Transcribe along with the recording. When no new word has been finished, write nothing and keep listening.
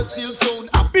Still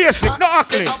sound basic, not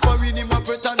ugly. Him a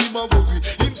pretend him a worry.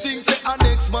 Him think say a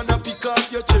next man a pick up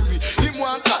your cherry. Him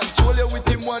want control you with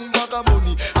him one bag of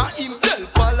money. And him tell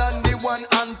Paul and the one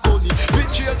Anthony.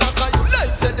 Betray that kind you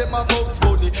like say them a box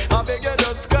money. I beg you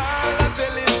just call and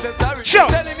tell him say sorry. Sure.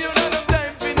 Tell him you don't have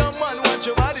time for no man want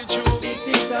your body true. Big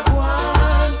things are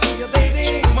one for your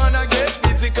baby. Man I get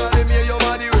busy call him here your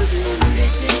body ready.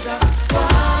 Big things are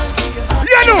one for your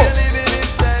baby. You know. Living in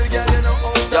style, girl, you know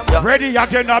how Ready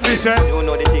again, not me, sir. You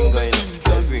know the thing going.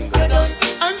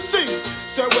 and sing.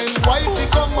 So when wifey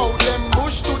come out, them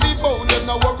bush to the bone. Them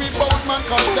no worry about man,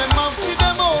 cause them have with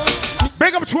them own.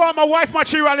 Big up to all my wife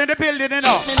material in the building, you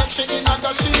know. Me not shaking and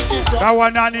the shaky from. That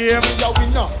one on here. Me a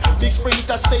winner, big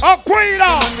sprinter stay. Oh, Queen!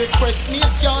 Man request me,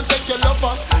 can't take your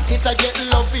lover. It a get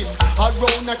loving,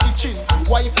 around the kitchen.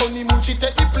 Wife honeymoon, she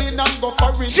take the plane and go for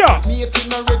it. Sure. Me it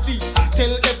in ready,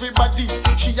 tell everybody.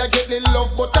 She a get the love,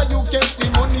 but you get the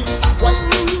money. Why?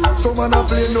 So man a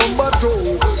play number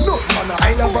 2. No man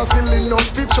I never silly no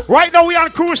picture. Right now we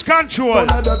on cruise control.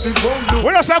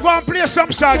 We just go and play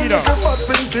some song, you know.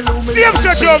 Names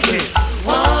are junkie.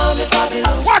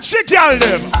 What she tell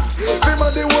them? Them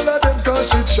are the one of them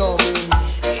cause she charming.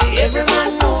 Every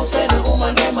man knows that the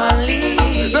woman them a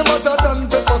lead. Them other than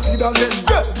pepper seed and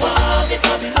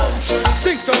them.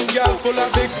 Sing some girl full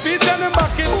of big feet and them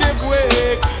back in deep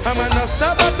way. I'm a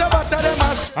nasta butter them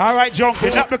as. Alright, junkie,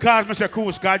 not because Mr.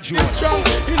 Cruise got you. Strong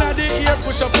in the ear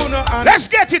push up on her hand. Let's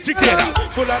get it together.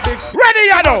 Full of big Ready,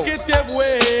 you know. Get deep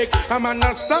way. I'm a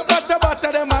nasta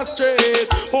butter them as straight.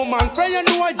 Oh man, pray you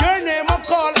know your name I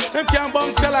call. Them can't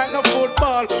bounce you like no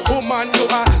football. Oh man, you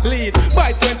a lead.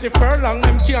 By 20 furlong,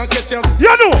 them can't get you.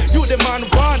 You know. You the man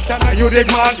want and You the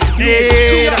man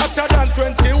need. need. Hotter than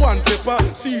 21 pepper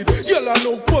seed. Yellow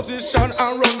no position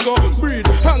and run go breed.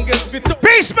 And get fit up.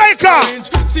 Peacemaker.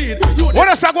 Seed. You What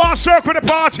else I go and circle the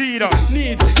party, you know?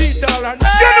 need heat all and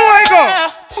You know where I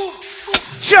go.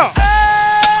 Sure.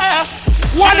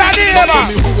 What I need, Now tell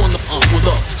man. me who on the with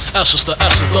us. Ashes to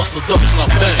ashes, dust to dust, I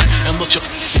bang. And let your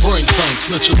brain tank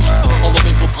snitches. All the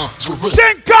people to rip.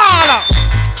 Tinkala.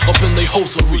 Up in they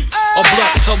hosiery. A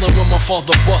black telling when my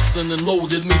father bustin' and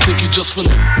loaded me. Think he just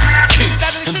finna key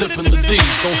and dip in the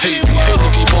D's. Don't hate me. Hate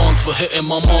Nicky Barnes for hitting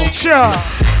my mom. Sure.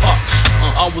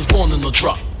 I was born in the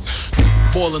drop.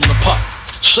 Boiling the pot.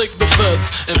 Shake the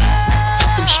feds and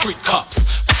them street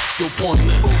cops. Your point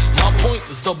is, my point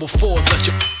is double fours at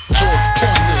your jaws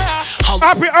pointed.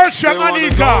 Happy Earthshot,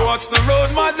 Anika. what's the road,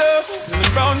 mother? The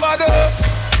brown mother.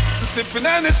 Sipping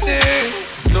Hennessy.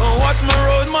 Know what's my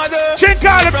road, mother?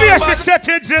 Tinkala, basic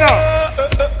settings, you know.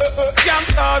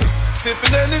 Gangsters.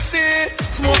 Sipping Hennessy.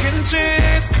 Smoking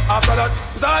cheese. After that,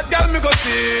 that girl me go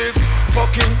seize.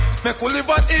 Fucking, make we live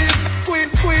at ease.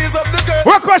 Squeeze up the girl.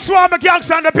 Work with Swarm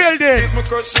Gangs on the building. Me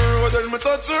crush her road and me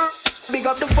touch her. Big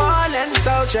up the fallen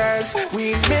soldiers,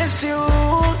 we miss you.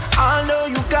 I know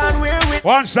you can wear with.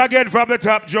 Once again from the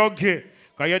top, junkie.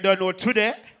 Cause you don't know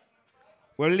today,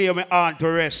 we'll lay my aunt to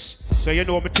rest. So you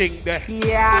know me thing there.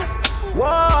 Yeah.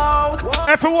 Whoa.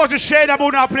 If it was a shade, I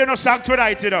would not play no song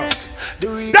tonight, you know.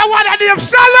 The That one of them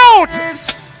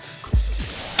salute!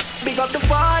 Big up the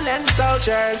fallen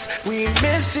soldiers, we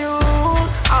miss you.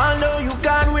 I know you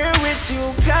can wear with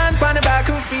you. Can't find the back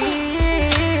and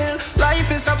feel. Life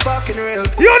is a fucking real.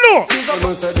 You know. You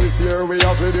know, say this year we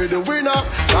have to be the winner.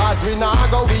 Cause we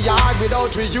not go be hard without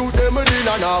we you them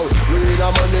dinner now. We the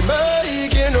money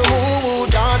making a move,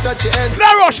 can't touch your hands.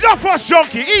 No rush, no first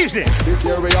junkie, easy. This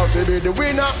year we have to be the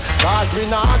winner. Cause we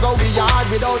not go be hard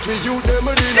without we you them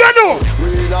dinner. You know. We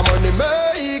the money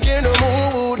making a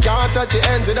move, can't touch your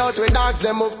hands without we dogs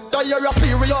them up. That you're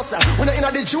serious. We not in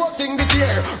the joke thing this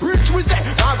year. Rich we say,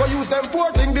 not go use them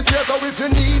poor thing this year. So if you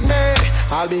need me,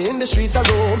 I'll be in the streets of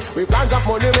Rome. We plans of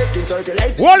money making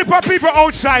circulating. All the people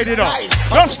outside, you know.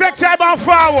 Don't stick time on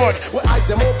forward. We eyes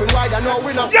them open wide and now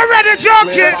we know. You ready,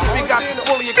 junkie?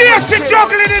 Basic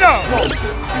juggling, you know.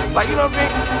 Like, you know what I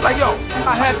mean? Like, yo,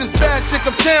 I had this bad chick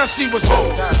uptown, she was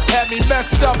old. Had me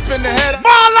messed up in the head.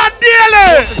 Marlon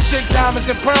Daly! The chick diamonds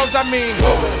and pearls, I mean.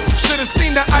 Should've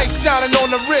seen the ice shining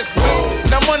on the wrist.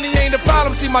 Now money ain't the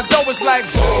problem, see my dough is like.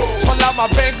 Pull out my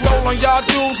bankroll on y'all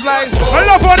dudes like. I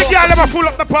love how the girl ever full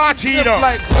up the party, you know.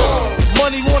 Like,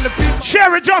 money on the people.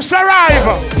 Sherry just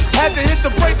arrived. Had to hit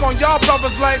the brake on y'all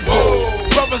brothers like.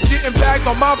 Brothers getting bagged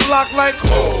on my block like.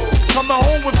 Coming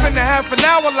home within a half an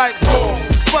hour like.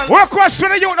 What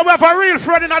question you know we have a real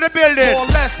friend in the building? More or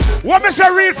less. What is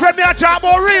a real friend me a talk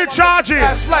about real charges?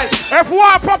 That's like. If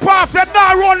one pop off, them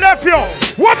not run left you.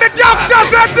 What the youngsters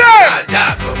them there?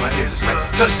 Die for my hitters, man.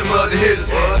 Touch the mother hitters,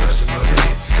 what? Touch the mother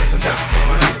hitters. Some die for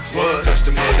my hitters, what? Touch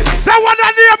the mother hitters. That one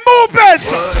on the movement.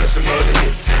 Touch the mother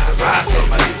hitters. ride for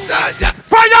my lips, I die.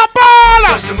 Fireball!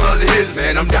 Customer the hills,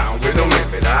 man, I'm down with no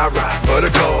limit. I ride for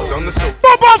the cause on the soap.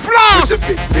 Bubba Floss! With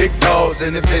the big dogs,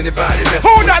 and if anybody mess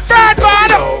Who that bad man?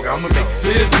 dog, I'ma make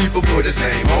his people put his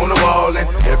name on the wall. And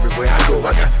everywhere I go,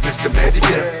 I got Mr. Magic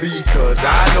there. Because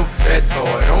I know that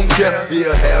boy don't care.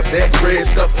 He'll have that red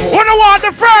stuff on. Wanna want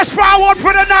the first forward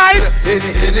for the night?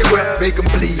 Anywhere, make them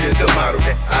bleed is the motto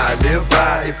that I live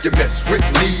by. If you mess with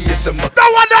me, it's a mother. No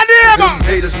one that Them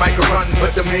haters might go run,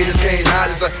 but them haters can't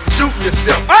hide. It's like shoot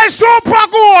yourself. Hey, Super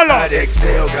Goal! I'd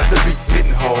exhale, got the beat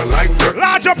hitting hard like dirt.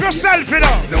 Large up yourself, you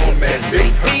know. No man,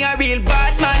 big. Me a real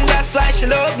bad man, that's why she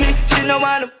love me. She no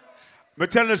wanna. Me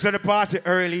tell us at the party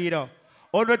early, you know.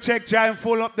 On the check time,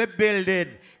 full up the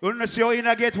building. You know, see how you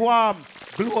get warm.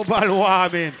 Global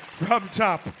warming from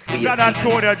top. San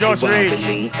Antonio just reached.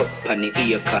 San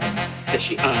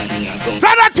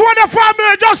Antonio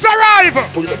family just arrived.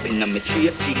 Pull up in my tree,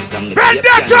 jeans, I'm the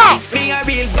Vendetta! Me a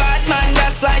real bad man,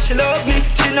 that's why she love me.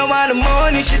 She no want the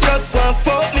money, she just want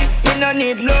fuck me. We no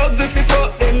need love if we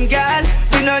fuck them gal.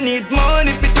 We no need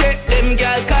money if we take them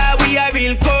gal. Cause we a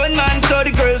real con man, so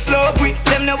the girls love we.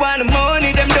 Them no want the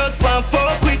money, them just want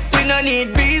fuck we. We no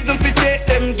need reason if we take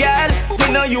them gal.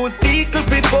 We no use people if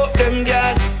we fuck them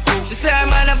gal. She say I'm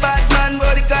a bad man,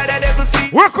 but the guy that ever feel.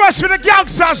 We're crossing the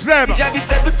gangsters them. Me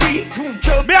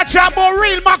a chat about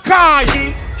real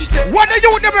Mackay. What the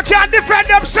youth never can defend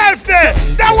themselves there.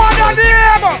 That one on the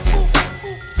aim.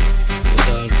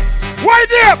 Why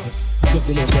them?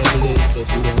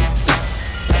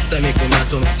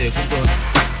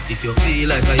 If you feel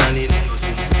like I need you,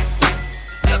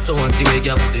 that's the one see where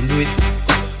you put them do it.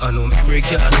 I know me break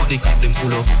you, I know they keep them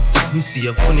full up. Me see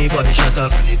a funny body shot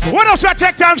up. What else I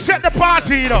take time set the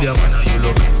party, you know?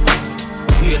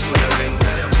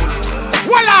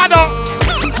 Well, I know.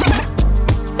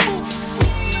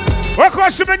 We're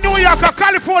crossing the New York or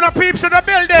California peeps in the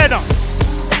building.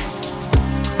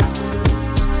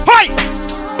 Hi!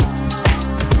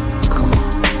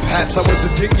 Perhaps I was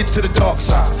addicted to the dark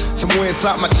side. Somewhere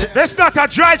inside my chest. That's not a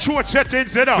dry throat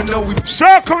settings, you know.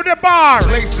 Circle the bar.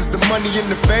 Places, the money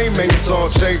and the fame made us all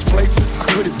change places. How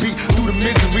could it be through the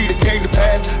misery that came to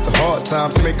pass? The hard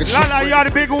times make a Lala, you are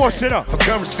the big horse, you know. A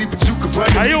currency, but you can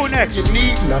run. Are you next? You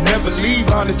need, and I never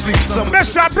leave, honestly.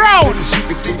 Mr. Brown. As you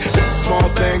can see, it's a small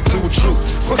thing to a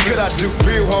truth. What could I do?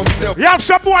 Real homies. You have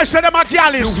some boys say them are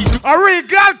galleys. A real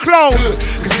gal clown.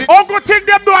 Oh, good thing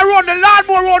them do I run the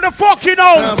lawnmower around the fucking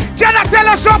house. Can I tell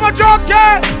us something, joke,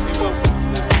 yeah?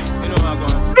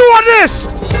 Do this!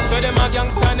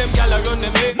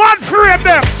 Man, frame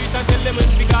them!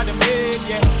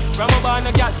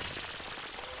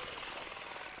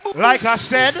 Like I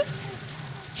said,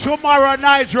 tomorrow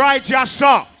night, right, just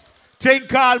so. Thing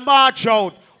called March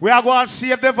Out. We are going to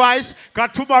save the voice, because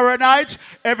tomorrow night,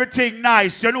 everything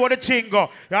nice. You know what the thing go.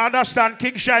 You understand?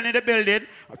 King Shine in the building,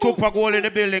 Tupac Gold in the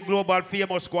building, Global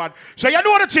Famous Squad. So you know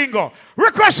what the thing go.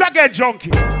 Request again,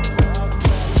 Junkie.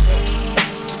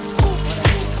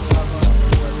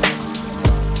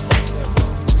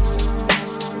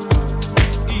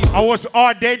 I was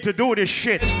ordained to do this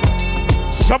shit.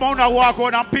 Someone I walk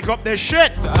on and pick up this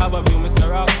shit.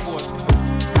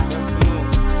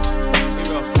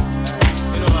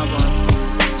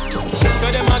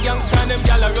 Tell them a gangsta, them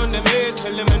gyal a run them head.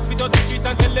 Tell them when fit out the street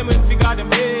and tell them when fi got them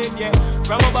head, yeah.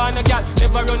 From a born a gyal,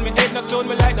 never run me head, no clone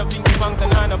me like no pinky punk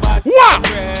and on a bad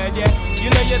bread, yeah. You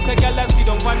know yes a gyal a see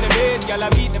them on them head, gyal a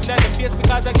beat them down the face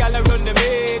because a gyal a run them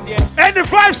head, yeah. And the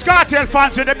Vibes Cartel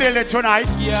fans in the building tonight.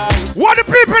 Yeah. What the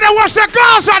people that watch the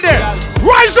girls on there?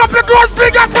 Rise up the gold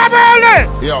figure from early.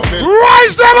 Yo, man.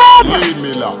 Rise them up. Leave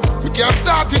me now. We can't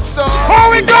start it, so. How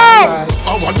we go?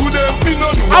 I want to do them, me no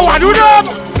do. I want to do them.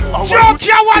 Joke,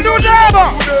 you want to do them.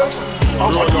 I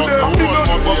want to do them, me no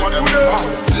do.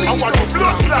 I want to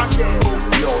blood clot.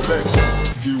 Yo, man.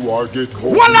 You are get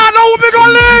cold. Well, I know we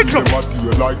gonna link.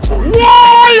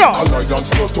 Why?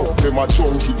 Alliance not up, them a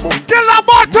chunky monkey. Get a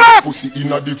butter. Pussy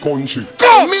inna the country.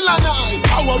 Go. Milanai,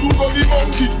 how are you gonna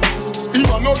monkey? He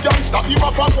a no gangster, he a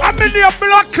fat. I'm in the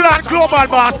blood clot global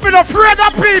boss. Me not afraid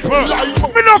of people.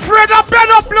 Me not afraid of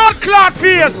better blood clot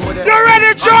face. You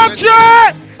ready,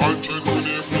 Junkie?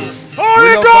 How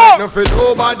we go?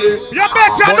 Nobody. You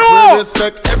better but know. We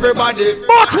respect everybody.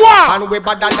 But what? And we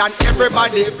better than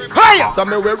everybody. Hey. So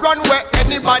me we run where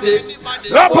anybody.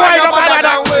 No boy no better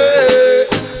than we.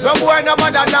 No boy no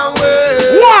better than we.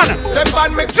 One. Them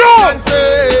band me 2,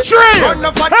 3.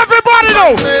 Everybody Everybody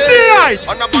know. Knee-high.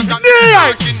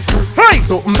 Knee-high. Hey.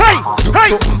 Something. Hey. Do Hey.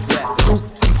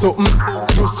 something.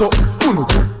 Do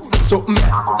something. Something,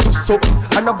 do something,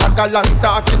 and a bag of long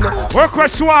talking.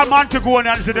 Request one man to go on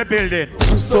into the building.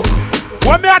 Do something,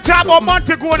 When me a talk about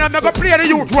Montego and I'm going to play the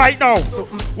youth right now.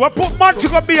 We'll put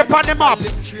Montego be upon the map.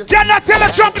 Can I tell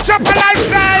a chopper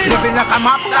lifestyle? Living like a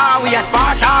mob star, we a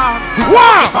Sparta. We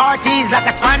Wow. parties like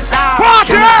a sponsor.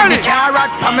 Party early.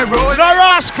 Carrot on me road. The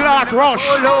Ross Clark Rush.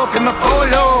 Polo for my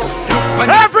polo.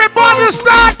 Everybody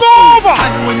start moving.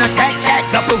 And when I check,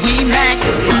 double we make.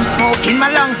 Smoke in my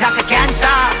lungs like a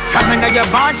cancer. From under your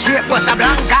bond strip was a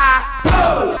blanca.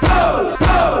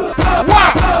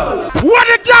 Wow. What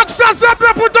the gangsters them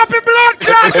they put up in blood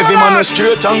clots? Every man is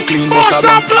straight and clean. Bust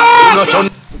some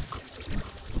blood.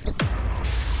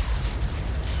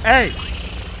 Hey,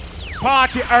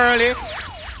 party early.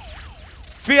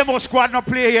 Famous squad not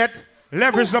play yet.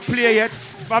 Leverage not play yet.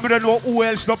 But I don't know who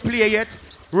else not play yet.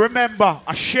 Remember,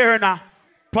 a sharing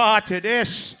party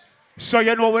this. So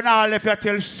you know when I left you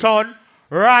till sun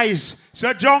rise.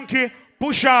 So junkie,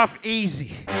 push off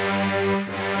easy.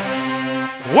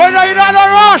 When are you not a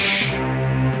rush?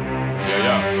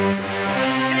 Yeah.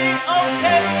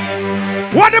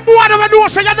 What the boy never do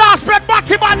so you don't spend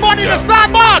Batman money to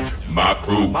start march? My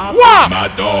crew, what? My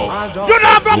dogs. You don't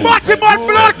have a Batman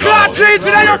blood clot jeans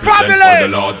in your family. The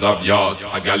lords of yards,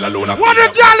 a gal alone. What the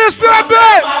gal is doing,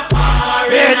 babe?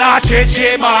 In a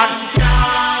chichi man.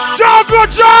 Jungle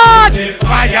George.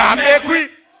 Fire make we.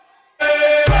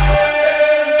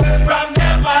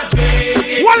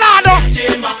 Well, I know.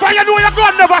 For you know your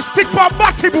gun never stick for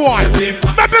Batty boy.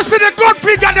 Maybe see the gun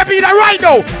figure they be there right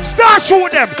now. Start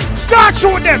shoot them. Start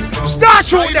shoot them. Start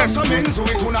shoot them.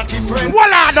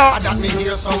 Well, I know.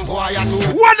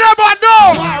 Whatever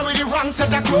know.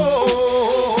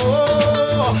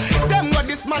 Them got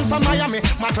this man from Miami,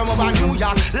 man from over New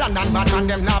York, London, Batman,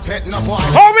 them not pet no boy.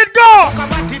 How it go?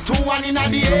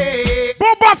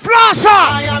 Booba Flasher.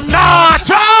 I am not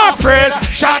afraid.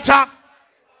 Shut up.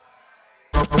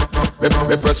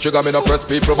 Me press trigger, me no press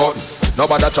people button.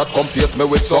 Nobody chat come face me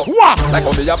with something. Like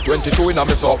when me have 22 in a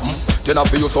me something. Then I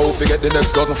feel so forget the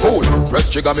next dozen fool. Press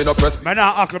trigger, me no press. Man,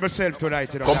 I act myself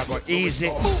tonight, you know. That got easy.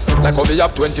 Like when me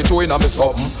have 22 in a me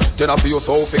something. Then I feel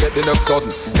so forget the next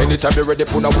dozen. Anytime you ready,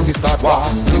 put a pussy start war.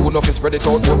 See who know fi spread it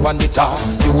out, put on the tar.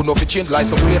 See who know fi change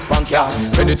license plate bank ya.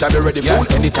 Anytime you ready, fool,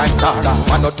 anytime start.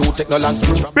 One or two take no land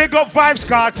speech. Big up Vibes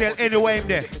Cartel anyway in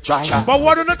there. But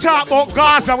what do you talk about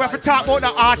Gaza? We have to talk about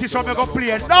the artists who we go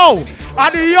play. No!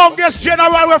 And the youngest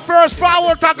general we first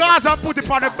forward to Gaza and put it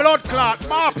on the blood clot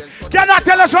map. Can you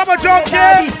tell us how much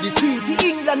junkie? The queen for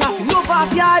England have love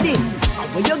off yardy. And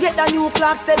when you get the new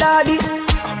clocks, the daddy.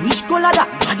 And which color that?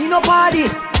 Daddy no party.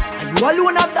 And you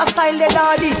alone have the style, the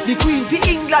daddy. The queen for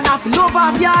England have love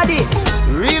off yardy.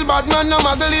 Real bad man, no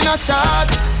muggle in a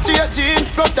shots. Straight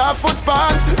jeans, cut off foot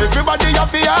pants. Everybody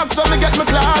have the arms when me get my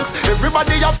clocks.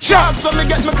 Everybody have charms when me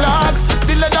get my clocks.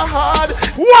 The leather hard,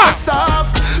 what?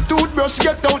 Soft. Toothbrush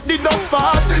get out the dust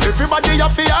fast. Everybody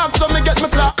have the arms when me get my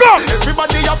clocks.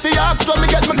 Everybody have the arms when me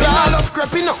get my clocks. I love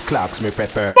creeping up. Clocks me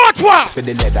prefer. But what? Clocks for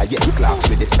the leather, yeah. Clocks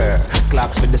for the fur.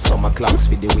 Clocks for the summer, clocks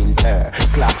for the winter.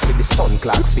 Clocks for the sun,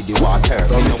 clocks for the water.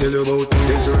 From me tell you about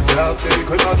desert clocks, say the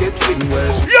quicker get fin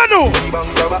west. You know.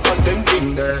 Grab on them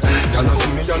king there. Y'all see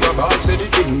me on the ball, say the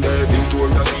king there.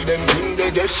 Victoria see them king,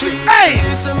 they get shit. Hey!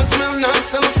 Some smell nice,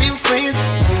 some feel sweet.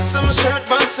 Some shirt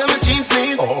pants, some jeans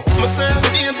neat. Oh, myself,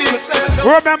 baby, myself.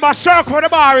 Remember, circle the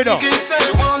bar, you know. King said,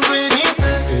 one way, he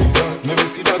said. Hey, girl, let me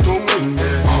see that tongue ring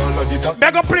there. All of the top.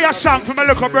 They're gonna play a song for my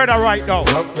little brother right now.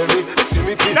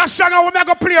 That song I'm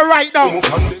gonna play right now.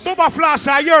 Booba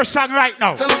Flasher, your song right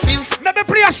now. Let me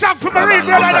play a song for my real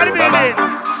brother.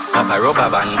 Papa rubber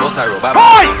band, bossa rubber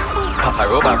band. Papa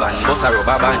rubber band, bossa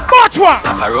rubber band. But what?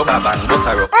 Papa rubber band,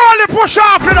 bossa rubber. All the push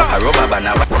off, you know. Papa rubber band.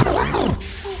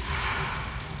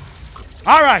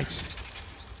 All right.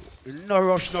 No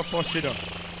rush, no fuss, you know.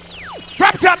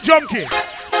 Drop top junkie.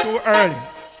 Too early.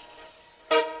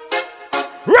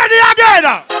 Ready again.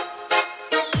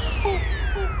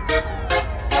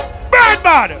 Bad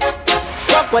man.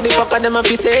 Fuck what the fuck are them a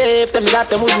be safe. Them that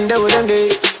them wouldn't do them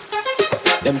day.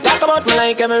 Them talk about me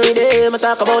like every day. Me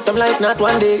talk about them like not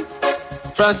one day.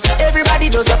 France, everybody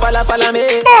just a follow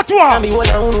me. But what? And be one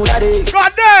and who that day.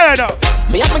 God damn.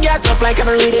 Me have to get up like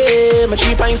every day. My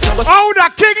 3 pints now go. Oh, the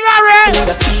King Larry. I'm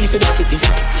the key for the city.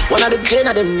 One of the gen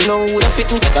of them know who the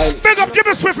fit me. Big up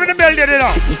Jimmy Swift in the building, you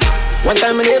know. One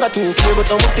time I never too clear, but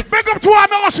I'm pick. Big up to all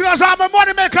my hustlers and my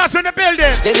money makers in the building.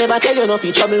 They never tell you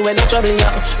nothing trouble when I'm troubling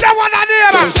you. That one I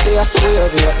never. They say I saw you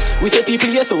obvious. We say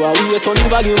people yes, so we are turning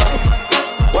value up.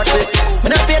 Watch this.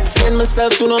 When I pay explain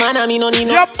myself to no man, I mean no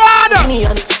need no. Your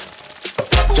man.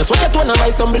 Just watch it when I buy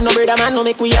something, no brother man, no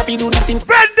make we happy do this in.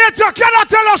 Vendetta, cannot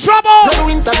tell us about. No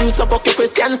interviews, so fuck your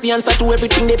questions, the answer to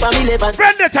everything they for me live.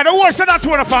 Vendetta, the worst of that to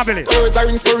the family. Words are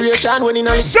inspiration when in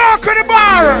a circle the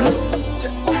bar.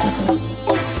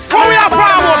 What we are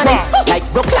proud of? Like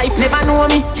broke life never know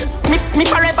me. Me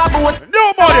forever boast.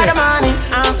 Nobody. The money.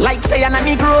 Like say I'm a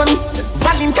Negro me.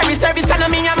 Voluntary service and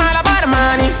me I'm all about the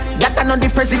money. That I know the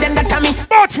president that I me.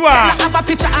 But what? I have a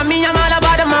picture of me I'm all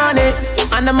about the money.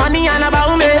 And the money all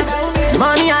about me. The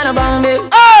money all about me.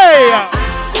 Hey!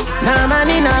 No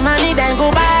money, then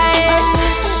go buy.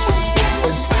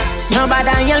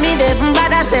 Nobody yell me, they from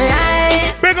bad I say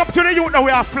aye. Big up to the youth that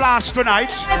we are flash tonight.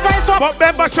 But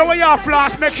remember, so when you are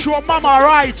flash, make sure mama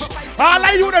right. All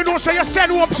of you that know, so you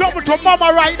send home something to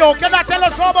mama right now. Can I tell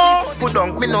us something? Put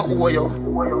on, me not owe you.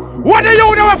 What are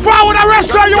you that forward the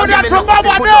rest of you that from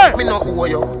mama there? Me not owe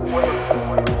you.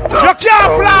 You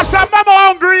can't flash and mama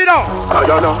hungry now. I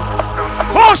don't know.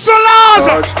 Hustlers!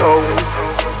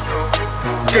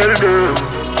 Tell them.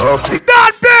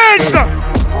 That bitch!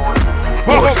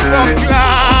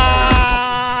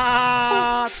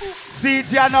 See it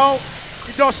here now.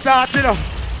 It just started.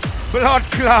 Blood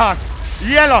clot.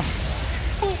 Yellow.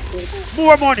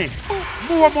 More money.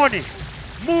 More money.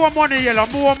 More money, yellow.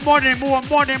 More money. More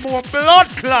money. More blood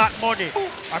clot money.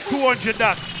 At 200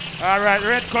 that. Alright,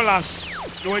 red colors.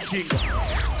 No thing.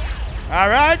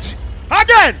 Alright.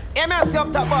 Again.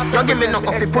 You give me no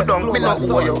coffee, put on, me no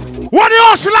owe you. What the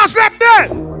hustlers left there?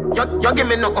 You give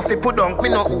me no coffee, put on, me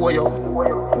no owe you.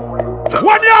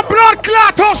 When your blood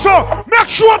clot also, make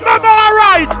sure mama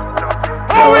alright.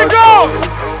 Here we go.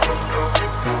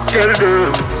 Tell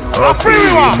them, hustle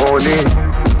money,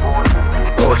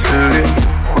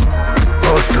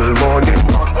 hustle money.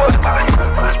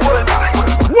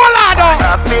 Wallado. I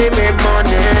feel me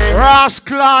money.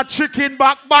 Rascal chicken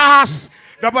back boss.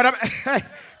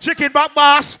 Chicken back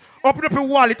boss. Open up your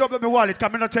wallet,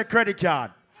 Come in and take credit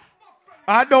card.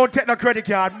 I don't take no credit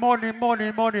card. Money.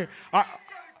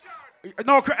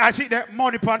 No, I see that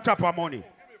money on top of money.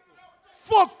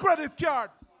 Fuck credit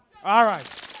card. All right.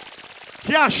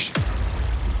 Cash.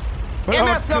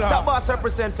 MSF Top Boss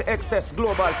represent for Excess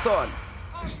Global Son.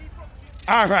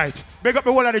 All right. Big up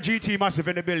the whole of the GT massive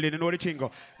in the building. You know the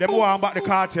chingo. Them who are about the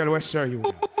cartel, West Sir you.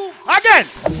 Again.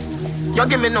 You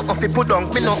give me no coffee, put on,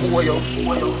 me no owe you.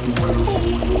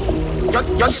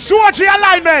 Swatch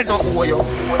alignment. No owe you.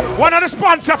 One of the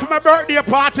sponsors for my birthday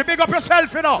party. Big up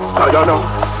yourself, you know. I don't know.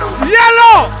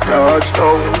 Yellow.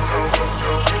 Touchdown.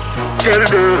 Tell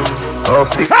them.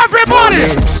 Everybody,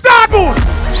 start move.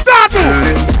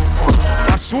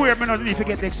 I swear, me not need to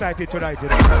get excited tonight. You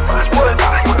know?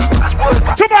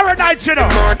 Tomorrow night, you know.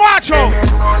 March on.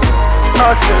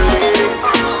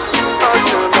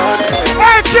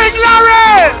 Hey, King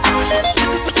Larry.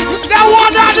 The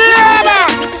one at the end.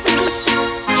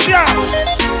 Sure.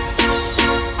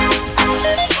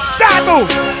 Start move.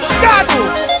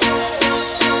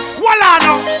 Voila,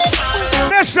 no.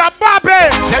 Mr. Bobby.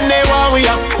 Them they want we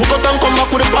are. Who got and come back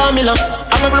with the formula.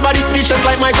 I'm everybody speechless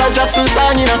like Michael Jackson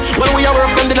song, you know. When we are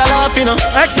working, they laugh, you know.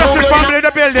 Excessive family in the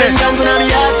building. 10 guns in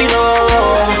the heart, you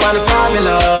know. For the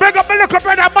formula. Big up my little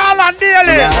brother Marlon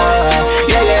Daly.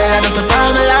 Yeah, that's the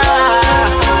formula.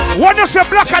 When you say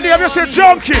black and you say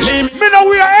junkie, me know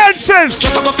we are ensigns.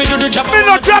 Just a go fit do the job. Me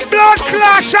know drop blood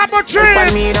clash up a tree.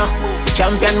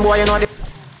 Champion boy, you know the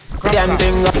damn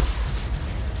thing.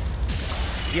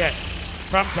 Yeah,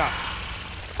 from top.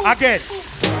 Again.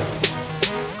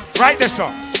 Right this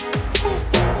song.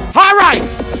 All right.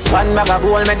 One bag of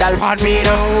gold medal. Pardon me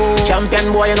now.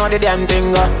 Champion boy, you know the damn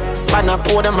thing. Man, I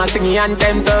pour them a singing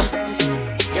anthem.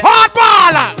 Hard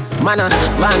baller. Man,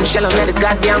 shell on the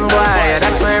goddamn boy.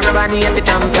 That's why everybody at the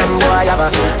champion boy. Have a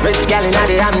rich gal in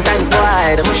the Hamptons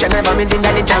boy. The bush never meet in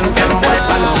the champion boy.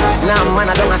 Now, man,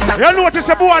 I don't song. You notice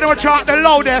the boy that chant the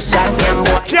loudest.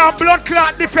 Can't blood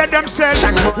clot defend themselves.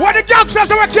 What the gangsters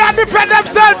that can't defend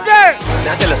themselves there?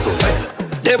 Now tell us something.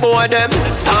 The boy them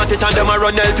start it and them a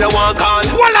run help you one call.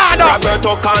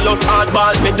 Roberto Carlos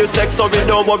hardball. Make the sex so we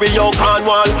don't worry you can't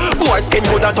wall. Boy skin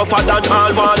good and tougher than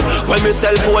all wall. When me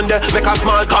cell phone there make a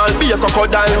small call. Be a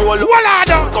crocodile roll.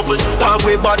 Couple talk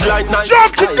with bad like night.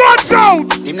 Jump the guns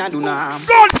out. Him not do nah.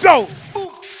 Guns out.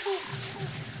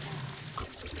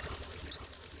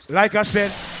 Like I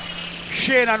said,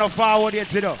 Shane and no forward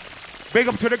yet you know. Big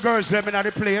up to the girls them in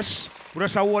the place. We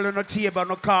just a hold on the table,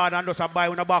 no card, and just a buy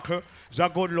on a buckle. It's a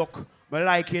good look. I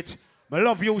like it. I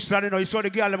love Houston, you know. You saw the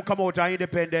girl them come out and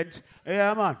independent.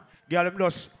 Yeah, man. Girl them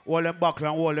just hold them buckle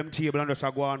and hold them table and just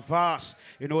a go on fast.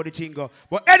 You know the thing go.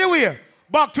 But anyway,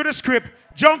 back to the script.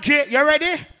 Junkie, you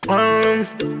ready?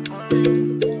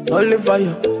 Holy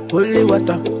fire, holy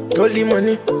water, holy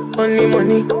money, only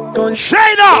money.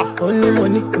 Shayna! Only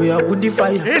money, we are with the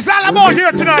fire. It's all about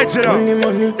here tonight, you know.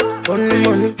 Only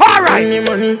money, all right. Only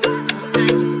money.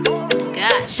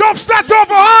 Substance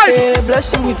over high. Hey,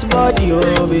 bless you with body,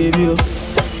 oh baby. Oh.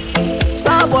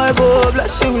 Starboy go,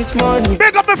 bless you with money.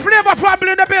 Big up the flavor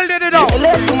family in the building, you know.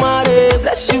 Let tomorrow,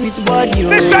 bless you with body, oh.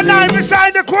 Mr. 9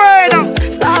 beside the queen.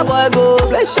 Starboy go,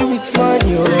 bless you with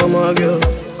money, oh my girl.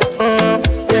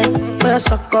 Yeah,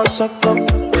 suck up,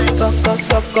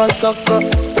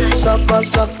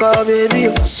 baby.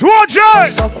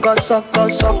 Swatches. Suck up. Oh,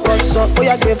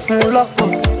 yeah, give me lock up.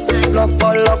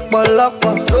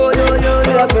 Yo,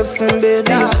 yeah, give me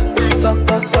baby. Suck.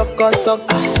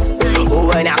 Oh,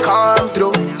 when I come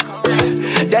through,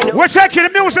 then we're taking the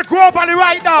music globally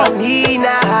right now.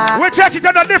 We're taking it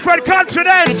on a different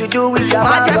continent. What you do with your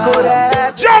magic?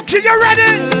 Junkie, you ready?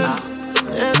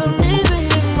 There's a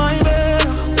meeting in my bed.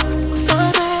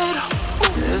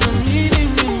 There's a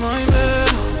meeting in my bed.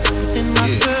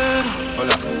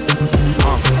 Hold up.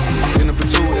 Dinner for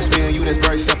two, that's me and you, that's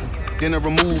very simple. Dinner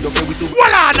removed, okay, we do.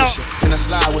 Then I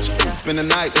slide with you, spend the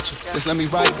night with you. Just let me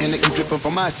write, and it you dripping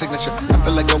from my signature. I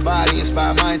feel like your body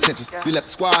inspired my intentions. We left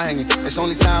the squad hanging, it's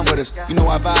only time with us. You know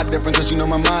I vibe different, cause you know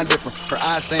my mind different. Her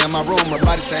eyes say in my room, her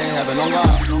body saying heaven on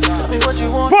God. Tell me what you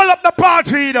want. Pull up the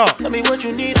party, though. Tell me what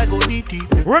you need, I go deep.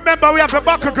 Remember, we have the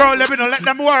bucker girl, let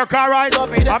them work, alright?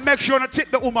 And make sure to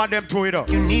tip the woman them to it up.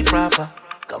 You need proper.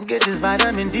 Come get this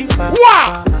vitamin D.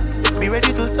 Wow! Be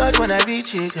ready to touch when I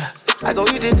reach it. I go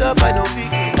eat it up, I know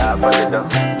peeking.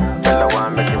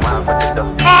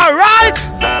 Alright!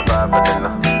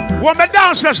 Woman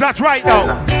downstairs, that's right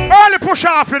now. Early push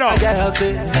off, you know. Big up,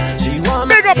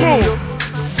 I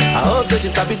hope that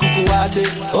she's happy to watch it.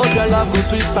 Hope your love goes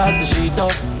sweet past the sheet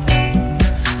up.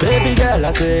 Baby girl,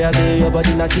 I say, your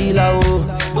body na killer, oh.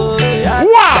 Oh, yeah.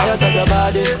 Wow! I touch your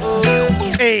body, oh.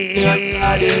 Hey.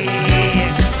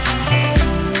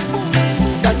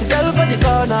 That's the girl for the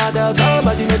corner, there's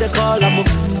somebody made the call, I'm up.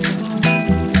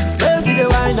 See the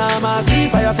wine, I'm a see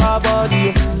fire for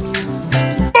body.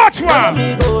 But one!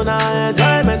 Me go now,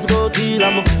 enjoyment go kill,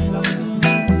 I'm up.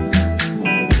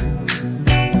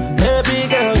 Baby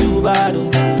girl, you bad,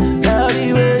 girl,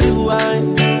 the way you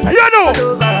whine. You know!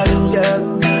 You, girl.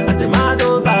 Mad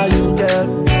over you, girl.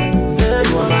 Say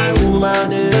you are my woman,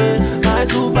 my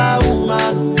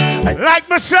superwoman. Like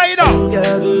me say, though,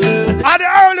 at the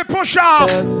early push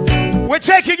off, we're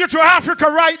taking you to Africa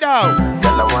right now.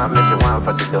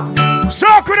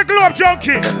 Circle the globe,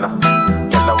 junkie.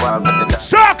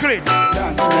 Circle it.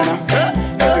 Dancing,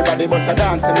 everybody bust a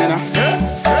dancing,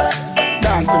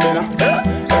 dancing,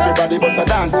 everybody bust a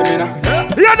dancing, you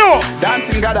know.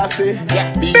 Dancing, gotta say,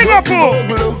 big up,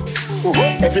 glue.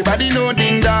 Everybody know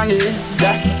ding dong, yeah.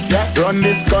 Run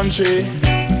this country.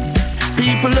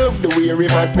 People love the way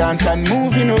rivers dance and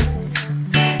move, you know.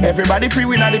 Everybody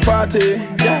pre-win at the party,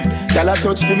 yeah. Y'all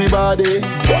touch for me body.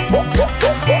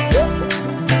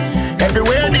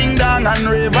 Everywhere ding dong and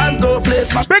rivers go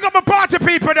place. Big up the party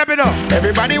people, them, you know.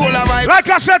 Everybody will have vibe. Like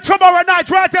I said, tomorrow night,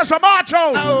 right there's a march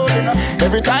out.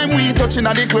 Every time we touching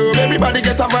at the club, everybody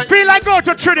get a vibe. Feel like go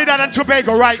to Trinidad and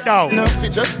Tobago right now. No, we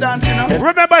just dancing up.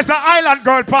 Remember, it's an island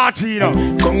girl party, you know.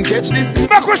 Come catch this.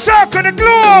 Make we circle the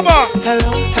globe.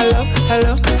 Hello. Hello.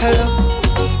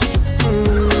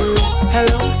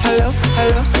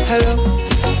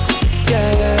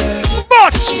 Yeah.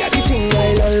 But she had the thing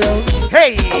I love.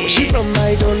 Hey. Where she from,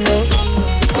 I don't know.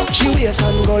 But she wears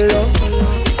and go low.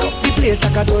 Got the place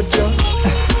like a dojo.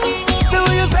 So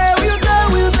what you say?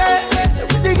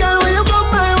 The girl, when you come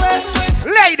my way.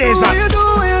 Ladies. What you do?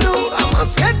 I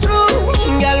must get through.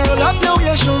 Girl, roll up now,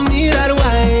 you show me that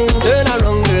wine. Turn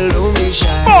around, girl, don't be shy.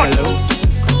 Hello.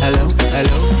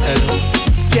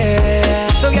 Yeah.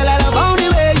 So girl, I love how the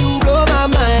way you blow my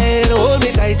mind. Hold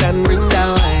me tight and bring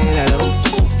down wine. Hello.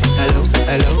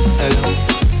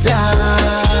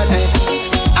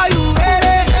 Are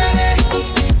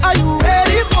you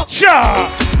ready for? Sure.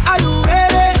 Are you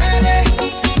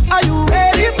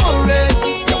ready for it?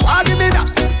 You want give me that?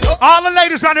 All the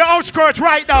ladies on the outskirts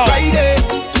right now. Friday,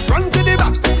 front to the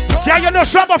back. Yeah, you know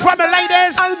something from the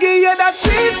ladies. I'll give you that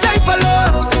sweet type of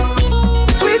love.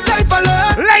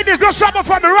 Ladies, do something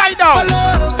for me right now.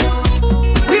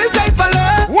 Real type of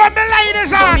love. What the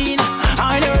ladies are?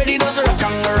 I already know so rock. Your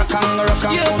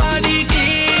body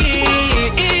clean,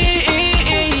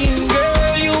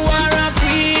 girl, you are a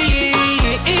queen.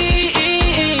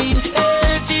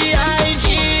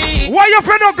 LTIG. What you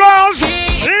for the girls?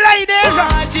 Ladies.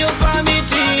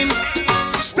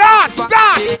 Start.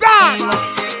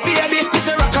 Baby, it's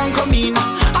a rock and come in.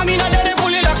 I mean, I don't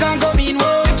pull it rock and come in.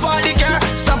 Whoa, if party car,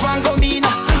 stop and come in.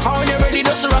 How you ready?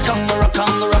 Just rock and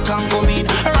come in.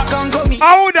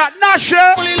 Oh, that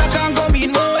Nasha. Pull it rock and come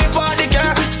in. Whoa, if party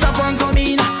car, stop and come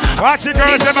in. Watch it,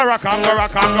 girls, them rock and go.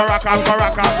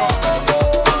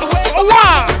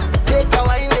 Wow. Take a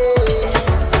wine day.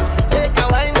 Take a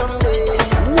wine day.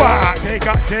 Wow. Take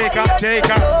up.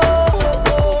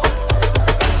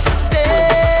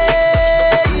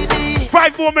 Baby.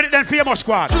 5 more minutes then Famous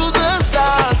Squad. Through the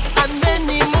stars and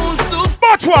many moons to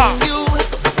But what? you.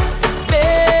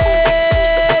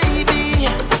 Baby.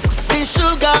 The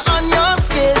sugar on your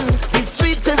skin is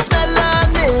sweetest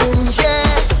melanin. Yeah.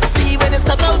 See when you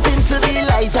step out into the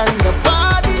light and your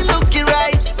body looking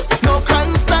right. No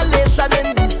constellation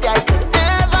in the sky could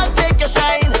ever take your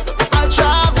shine. I'll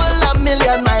travel a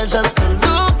million miles just to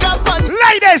look up on you.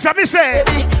 Ladies, let me say.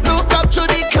 Baby, look up to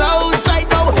the clouds right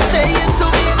now. Say it to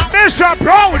me. Mr.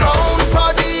 Proud.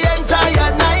 For the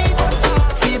entire night.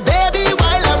 See, baby,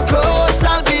 while I'm close,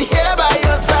 I'll be here by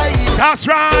your side. That's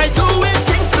right. Doing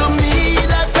things to me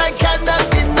that I cannot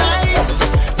deny.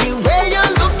 The way you're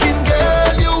looking,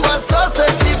 girl, you are so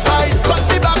certified. Cut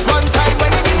me back one time when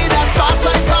you give me that fast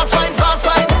wine, fast wine, fast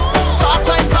wine. Fast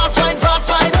wine, fast wine, fast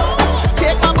wine.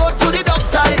 Take my boat to the dock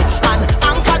side and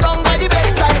anchor down by the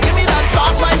bedside. Give me that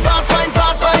fast wine, fast wine,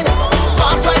 fast wine.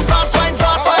 Fast wine, fast wine,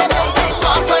 fast wine.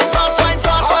 Fast wine, fast wine,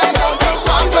 fast wine.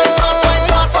 Fast wine, fast wine,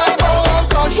 fast wine.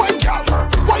 One girl,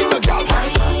 wine the girl,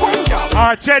 one girl. All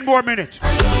right, 10 more minutes.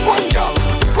 One girl,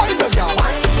 wine the girl,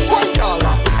 one girl,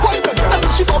 wine the girl.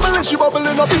 She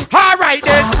bubbling up. All right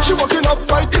then. She walking up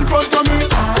right in front of me,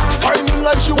 whining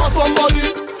like she was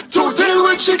somebody to deal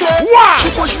with. She get, wow. She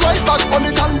push right back on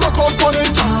it and rock out on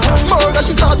it. Murder,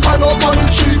 she start pile up on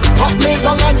it. She hop me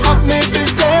down and have me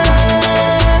busy.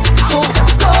 So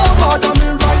don't bother me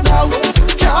right now.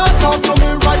 Can't talk to me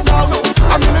right now.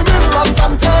 I'm in the middle of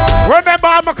something. Remember,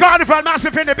 I'm a carnival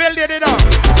massive in the building, you know.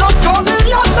 Don't call me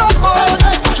your number.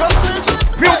 Just please.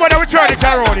 People gonna return it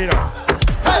around, you know.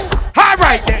 Hey. All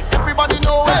right then. Everybody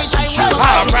know every time we just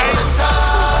all right.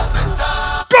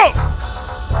 Go.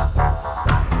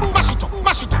 Mash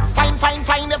it up. Fine.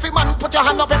 Every man put your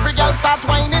hand up. Every girl start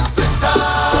whining.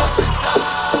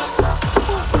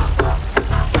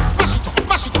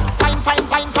 Mash it up. Fine.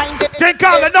 Think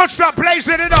all the don't stop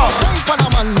blazing it up.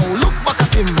 Look back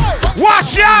at him.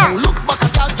 Watch ya. Look back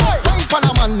at y'all. Just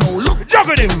Panaman, no look.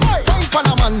 Juggle him.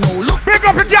 Panaman, no look. Big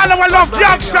up the gal who love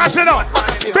youngsters, you know.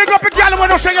 Big up the gal who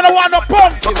don't say you don't want no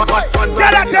punk.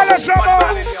 Tell us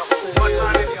something.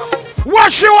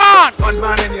 What you want? One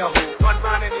man in you.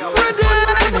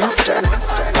 Master.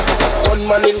 One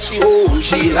man in she hole,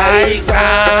 she like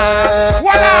that.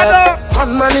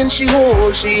 One man in she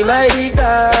hole, she like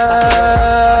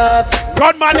that.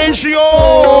 Gunman in she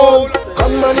hole.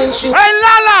 Gunman in she hole. Hey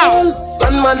Lala.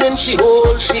 Gunman in she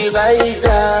hole, she like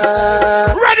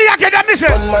that. Ready again, that mission.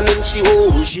 Gunman in she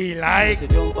hole, she like. Say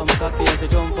jump on my cocky and say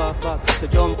jump off back. Say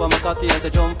jump on my cocky and say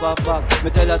jump off back. Me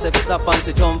tell her say stop and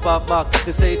say jump off back.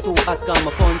 They say too hot, come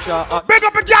a punch her. Big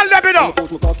up a gal, let me know.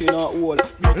 Put my cocky in a hole.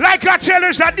 Like a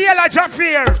challenge, a deal like a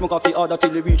fear. My cocky harder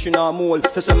till it reach in a mole.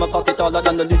 She say my cocky taller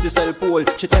than the little cell pole.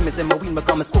 She tell me say my win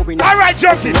become a scoring. All right,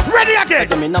 Josie, ready again.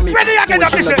 Ready again,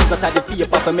 that mission. She got the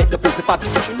paper for make the pussy fat. She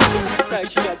know me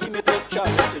tight, she a give me tough shot.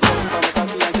 She jump on my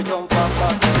cocky and she jump off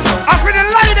back. Up with the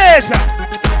ladies.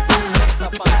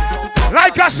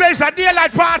 Like I say, it's a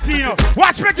daylight party, you know.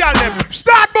 Watch me, girl, them.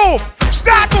 Start move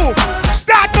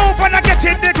when I get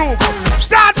in the groove.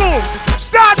 Start move.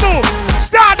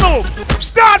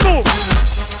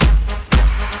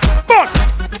 But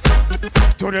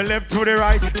to the left, to the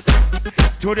right.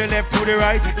 To the left, to the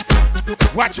right.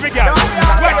 Watch me, girl.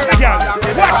 Watch me, girl.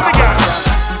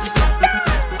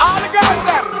 All the girls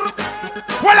there.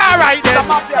 Well, all right then.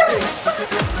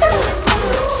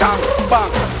 Stand,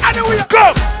 bang. I know we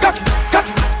go.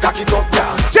 Cock it up,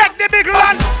 y'all. Check the big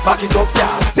land. Back it up,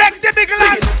 y'all. Take the big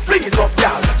land. Fling it up,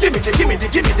 y'all. Give me the. Cock it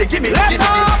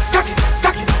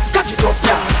up,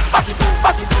 y'all. Back it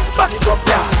up,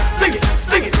 y'all.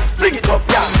 Fling it up,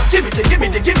 y'all. Give me the.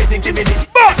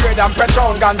 Grade and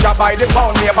Patron, ganja by the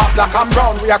pound. Me about black and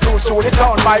brown. We are cruise through the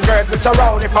town. My girls we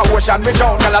surround. If a ocean we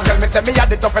drown, y'all tell me say me had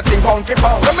the toughest thing pound for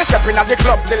pound. When me step in at the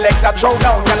club, select a throw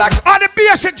down. Y'all like all the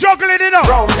basic juggling it up.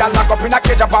 Brown, y'all lock up in a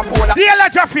cage up and pull. The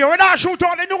electric fear, we not shoot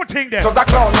all the new thing there. Just a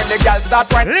clown when the girls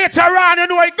start when. Later on, you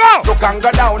know it go. Look and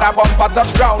go down, a bumper touch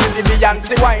ground. In the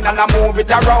Beyonce wine and I move it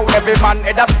around. Every man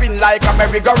head a spin like a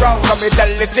merry-go-round. So me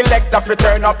tell the selector fi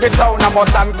turn up the sound. I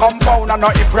must and compound. I know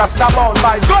if Rasta bound.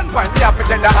 My gun point me have to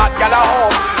tell the hot gal a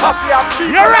home.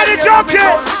 You ready, Junkie?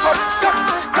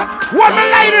 What the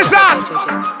ladies at?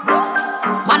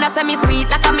 Man, I say me sweet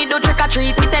like a me do trick or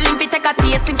treat. Me tell him fi take a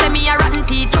taste. Him say me a rotten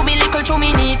teeth. Chew me little, chew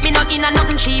me neat. Me not in a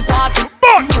nothing cheap. Walking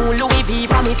new Louis V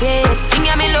for me pay. Thing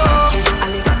ya me love.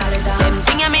 Them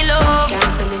thing ya me love.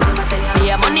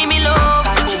 Yeah, money me love.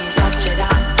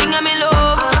 Thing ya me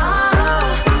love.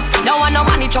 No one no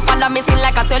money chop under me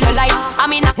cellulite. I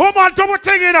mean, who man do we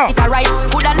thing you know? It's alright.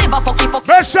 Coulda never fuck.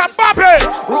 Mr. Bobby.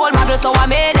 Role model, so I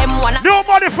made them wanna. New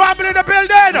money family in the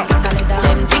building.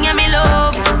 Them thing me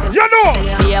love. You know.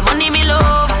 Yeah, money me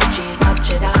love.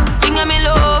 Thing me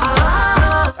love.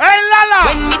 Hey Lala.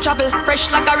 When me travel,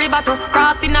 fresh like a river to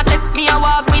crossing a chest, me a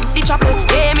walk with the chapel.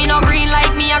 Hey, me no green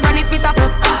like me a granny spit apple.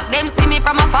 Them see me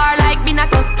from afar like me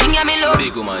not thing me love.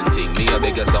 Big woman thing, me a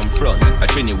beg you some front. I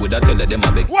train you with a tell them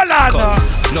a beg. Voila,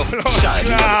 no shine,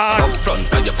 me up front.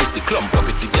 And your pussy clump up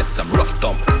if you get some rough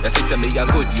thump. You see say me a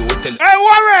good, you tell. Hey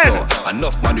Warren.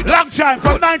 Enough man with long time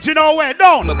from 1908,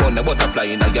 down. No gun, the butterfly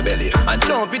in your belly. And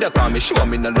don't video call me, show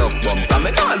me no love bump. I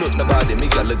mean, I look nobody, me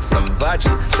a look some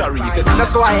virgin. Sorry if it's.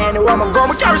 That's why anywhere I'm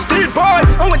going, we carry steel boy.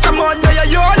 And when I'm on there,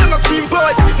 you're all in a steam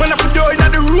boy. When I put down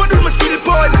on the road with my steel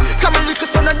boy. Come and lick a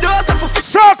son and daughter for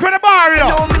Talk with the Mario.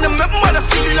 No, me no make mother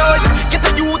see life. Get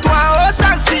a youth to a house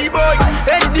and see boy.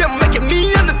 And them making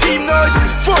me and the team noise.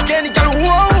 Fuck any girl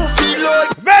who feel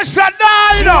like. Mr.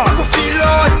 Dino. I feel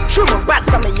like. Shoot my bat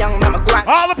from a young mama grand.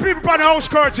 All the people on the house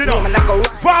court, you know.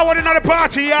 Forward in the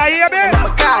party, you hear me? I'm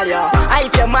a call you.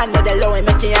 I feel man that the low and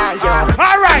make you angry.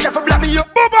 Alright. Chef black me up.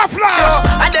 Booba fly.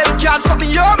 And them can't suck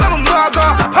me up, I'm a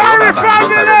mugger. Hurry,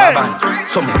 family.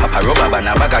 So me papa rubber band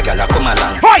a bag a gyal a come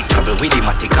along. Travel with the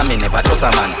matic and me never trust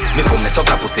a man. Me for me suck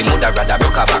a pussy mother rather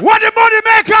broke a bag. What the money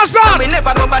makers on? We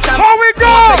never go back. How we go?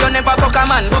 So you never fuck a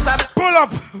man. Pull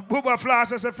up. Booba fly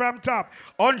says from top.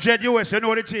 100 US, you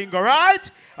know the thing, alright?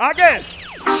 Again.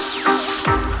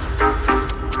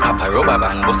 Papa rubber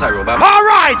band, bossa rubber band.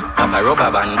 Alright. Papa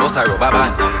rubber band, bossa rubber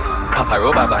band. Papa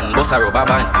rubber band, bossa rubber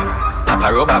band.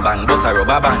 Papa rubber band, bossa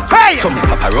rubber band. Hey! So me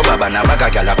papa rubber band, a bag a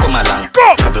gyal a come along.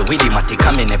 Go! Travel with the matic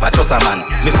and me never trust a man.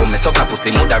 Me for me suck a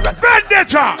pussy mother rat.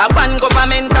 Vendetta! A ban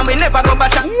government and we never go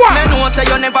back. Me know say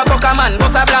you never fuck a man,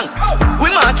 bossa blank. We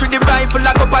march with the rifle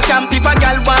like up a camp. If a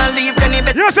gyal want leave, then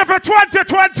it. You say for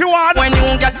 2021. When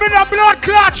you get me no blood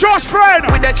clot just friend.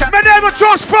 With the chat. Me never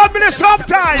just family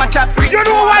sometime. You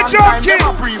know what joking?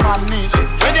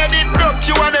 When you did broke,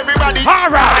 you and everybody.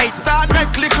 Alright. Start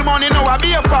make little money, now I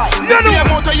be a fight. You know. See a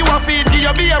motor you a feed, give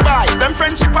you be a buy. Them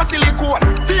friendship a silicone,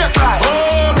 fake life.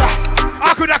 Oh God.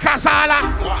 Akuda Kasala.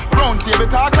 Round table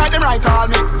talk like them right all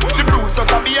mix. The fruits just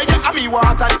a beer, yeah, and me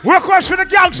water. Request for the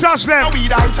gangsters then.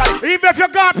 Even if you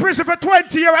got prison for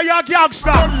 20 years and you're a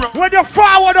gangster. When you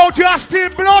forward out, you're still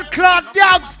blood clot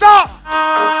gangster.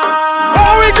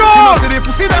 Here we go. You know, see the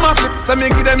pussy them a flip, so me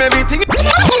give them everything.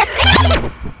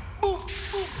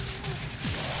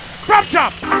 From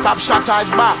top. Top shot is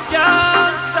back.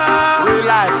 Gangsta. Real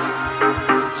life.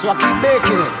 So I keep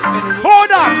making it.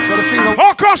 Hold on. So the finger.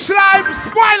 Hawker slime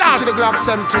spoiler. To the Glock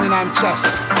 17 in my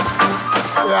chest.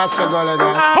 Yeah, I say go like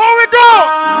that. Here we go.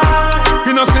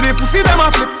 You know, see the pussy them a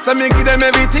flip, so me give them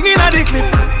everything in a the clip.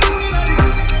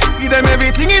 Give them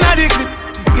everything in a the clip.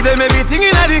 Give them everything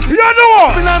in a the clip. You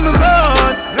know. Open on the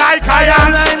gun. Like I am.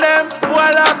 Line them.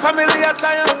 Boy, last family a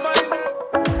try and find them.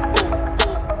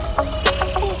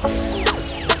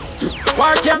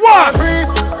 Work your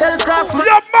breathe, tell craft me.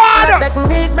 Your mother.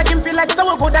 Technique make him feel like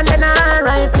so good and then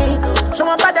R.I.P. Show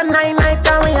up at them 9 night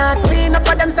and we are clean up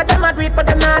for them, say them a do it, but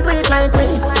them not do it like we.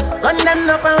 Gun them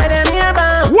up and where them here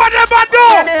bound. What them a do?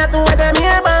 Yeah, they have to where them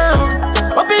here bound.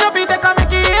 Up, they come make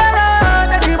it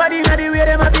here. Everybody know the way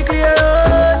them a be clear.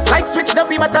 Like switch the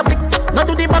people but blick. No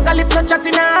do the bag a lip, no chat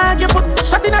in a you put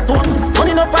shot in a tone.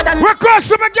 Money no pad and request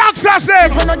to the gangsters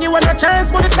then. When no give one a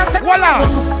chance, but it's a second. Voila.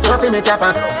 Drop in the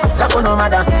chopper, sako no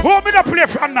matter. Who me no play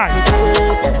from night?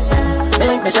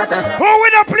 Make me shatter. Who we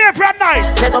no play from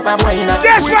night? Set up a boy in a.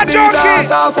 Yes, what joking?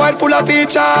 Half white full of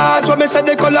features. When me say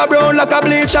the color brown like a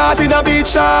bleachers in a beach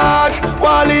shots.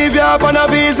 Wanna leave you up on a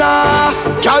visa.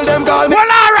 Call them call me. Well,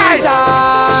 alright.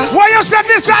 Jesus. Why you say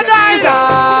this and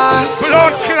that? Jesus.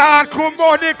 Blood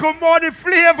clot, come on,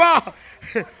 flavor.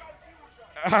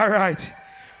 Alright.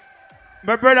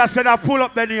 My brother said I pull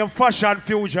up the name Fashion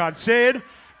Fusion. Saying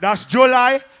that's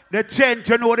July the 10th,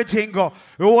 you know the thing go.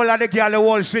 The whole of the girl, the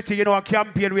whole city, you know, a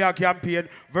campaign, we are campaign,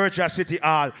 Virtual City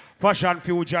Hall, Fashion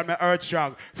Fusion, my Earth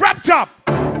Strong. From top!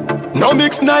 No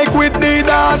mix Nike with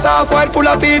Adidas, half white full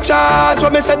of features.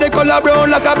 When me say the color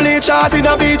brown like a bleachers in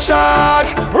a beach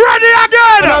shots. Ready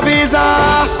again! On a visa,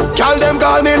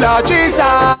 call me Lord Jesus.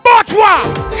 But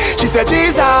what? She said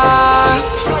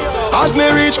Jesus. As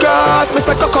me reach grass, me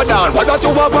say coco down. What got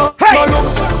you over? Hey! No look,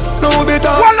 no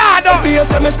bitter. Voila, no.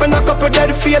 BSM me spend a couple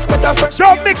dead face, better fresh.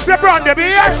 Don't mix the brand,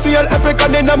 baby. Exhale, epic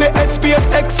and in me head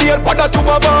space. Exhale, what got you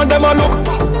over? Them a look.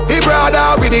 He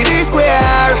brother with the D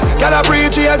square. Can I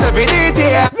preach ears every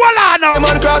detail? Voila, no. Them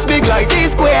on cross big like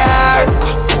D square.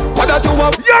 What a that you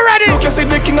have. You ready? Look, you see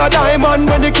the king of diamond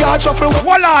when the car shuffle.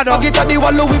 Voila, no. Get at the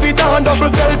one Louis Vuitton duffel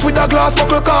belt with a glass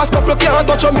buckle cast. Couple can't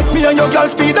touch me. Me and your girl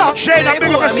speed up. Shane, I big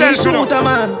up yourself, you know.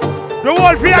 man. The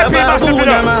whole VIP massive, you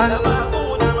know.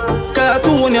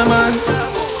 Cartoon, yeah, man.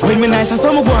 When me nice as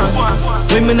some one.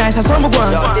 When me nice as some one.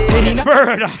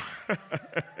 Bird.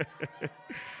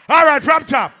 All right, from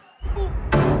top.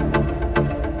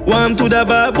 One to the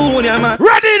baboon, yeah, man.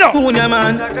 Ready, no. Baboon, yeah,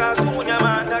 man.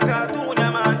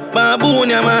 Baboon,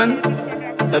 yeah, man.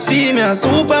 A female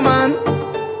Superman.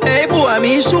 Hey, boy,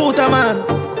 me shooter, man.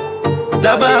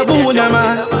 The baboon, yeah,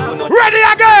 man. Ready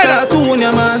again. Cartoon,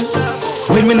 yeah, man.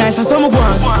 When me nice as some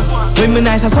one. When me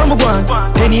nice as some one.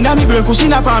 Penny na me brain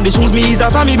cushion up on the shoes me is a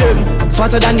for me baby.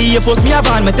 Faster than the Air Force me a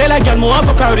van. Me tell a girl more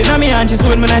for carry na me hand. She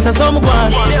when me nice as some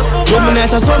one. When me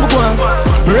nice as some one.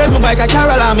 Me raise my bike a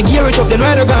Caroline. Me gear it up then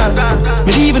ride a gun.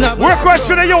 Me even up. We're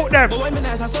questioning you them.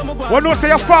 When you say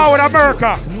you're forward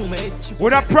America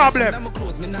with a problem.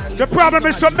 The problem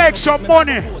is to make some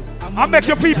money and make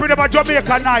your people in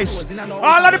Jamaica nice.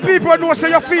 All of the people know say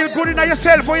you feel good in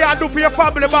yourself what you do for your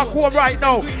family back home right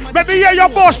now. Maybe hear your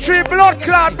boss tree blood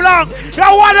clot blank.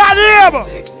 That one on him.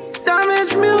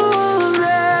 Damage music.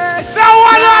 That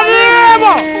one on him.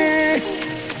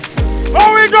 How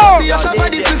we go?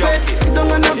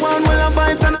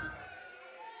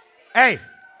 Hey,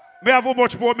 me have how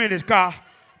much more minutes, car?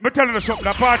 Me telling you something,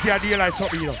 the party a deal like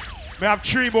something, you know. Me have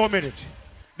 3 more minutes.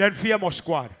 Then famous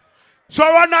squad. So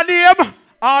run the name,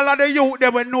 all of the youth they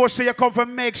will know so you come for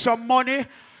make some money,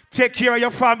 take care of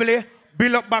your family,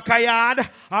 build up back a yard,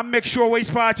 and make sure we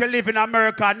start to live in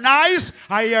America nice.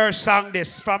 I hear a song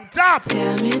this from top.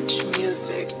 Damage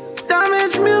music.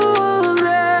 Damage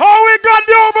music. How we gonna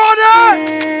do, buddy?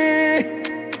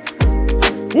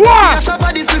 What?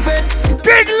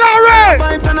 Big Larry!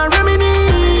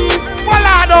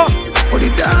 Walado!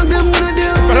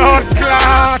 Blood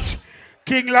clot!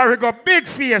 King Larry got big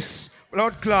face.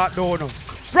 Blood clot, don't know.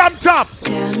 From top.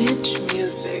 Damage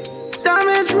music.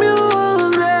 Damage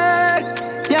music.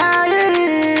 Yeah,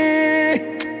 yeah.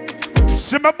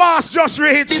 See my boss just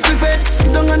reached.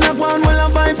 Sit down on the ground while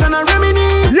I'm vibes and I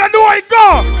reminisce. You know it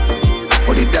go.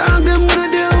 What the dog them gonna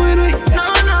do with me? No.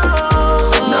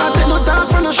 Not take no talk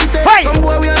for no shit. Hey. Some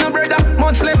boy we are no brother,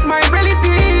 much less my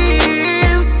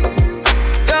relative.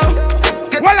 Yo,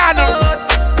 well I know.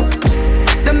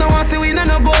 Them no want see we no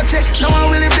go check. No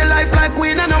one will live the life like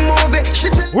we no movie.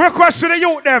 Shit. We're questioning the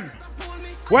youth them.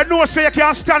 When no say you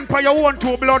can't stand for your own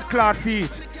 2 blood clot feet.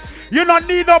 You don't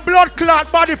need no blood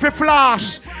clot body for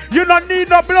flash. You don't need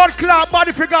no blood clot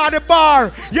body for guard the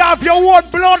bar. You have your own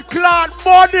blood clot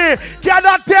money. Can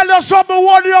I tell you something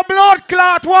what your blood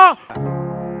clot what?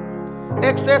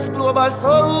 Excess global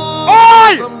soul.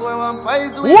 Oi! Some boy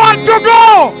want to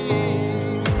go?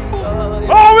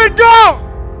 Oh, we go!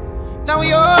 Now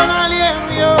we own alien.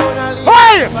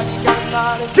 Hey!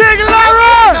 King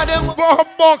Larry!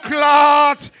 Bombo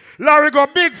clot! Larry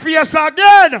got big face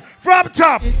again from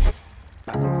top.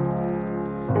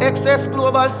 Excess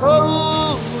global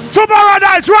soul. Tomorrow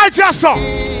night, right, Jassa?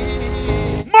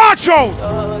 March out!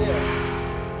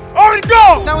 Oh, we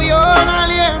go! Now we own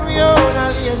alien.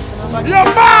 You're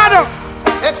mad!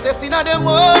 Excess in a them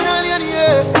own alien,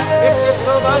 yeah. Excess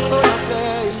global soul,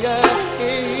 yeah.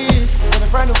 And a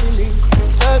friend of me,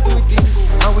 start with it.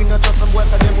 And we not just some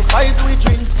water, them who buys we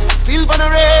drink. Silver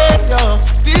and red, yo.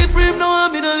 People know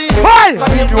I'm in a league. Hey!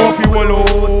 You know if you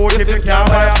alone, if you can't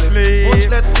buy a plate. Much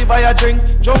less see buy a drink.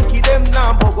 Junkie them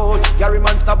now bogo. Gary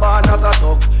Monster Barn as a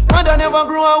talks. And I never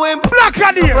grew away. Black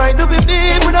and here. Frightened of the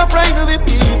people, not frightened of the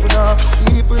people now.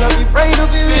 People are be frightened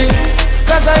of it.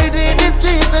 Cause I did the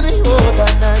streets and the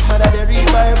overnight. Mother they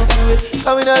revive of it.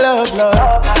 Come in a love.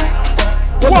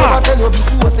 What? I tell you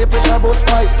before, say pressure bus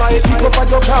pipe. Pick up at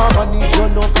your car and need you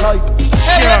no flight.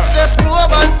 Hey, excess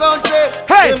global sound say.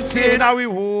 Hey, stay now we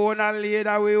own a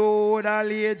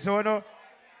lead, so no.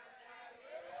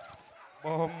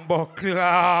 Bumbo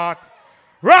clot.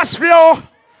 Rossville,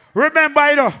 remember,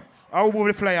 you know, I will move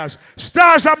the flyers.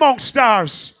 Stars among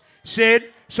stars.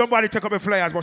 Said, somebody take up the flyers.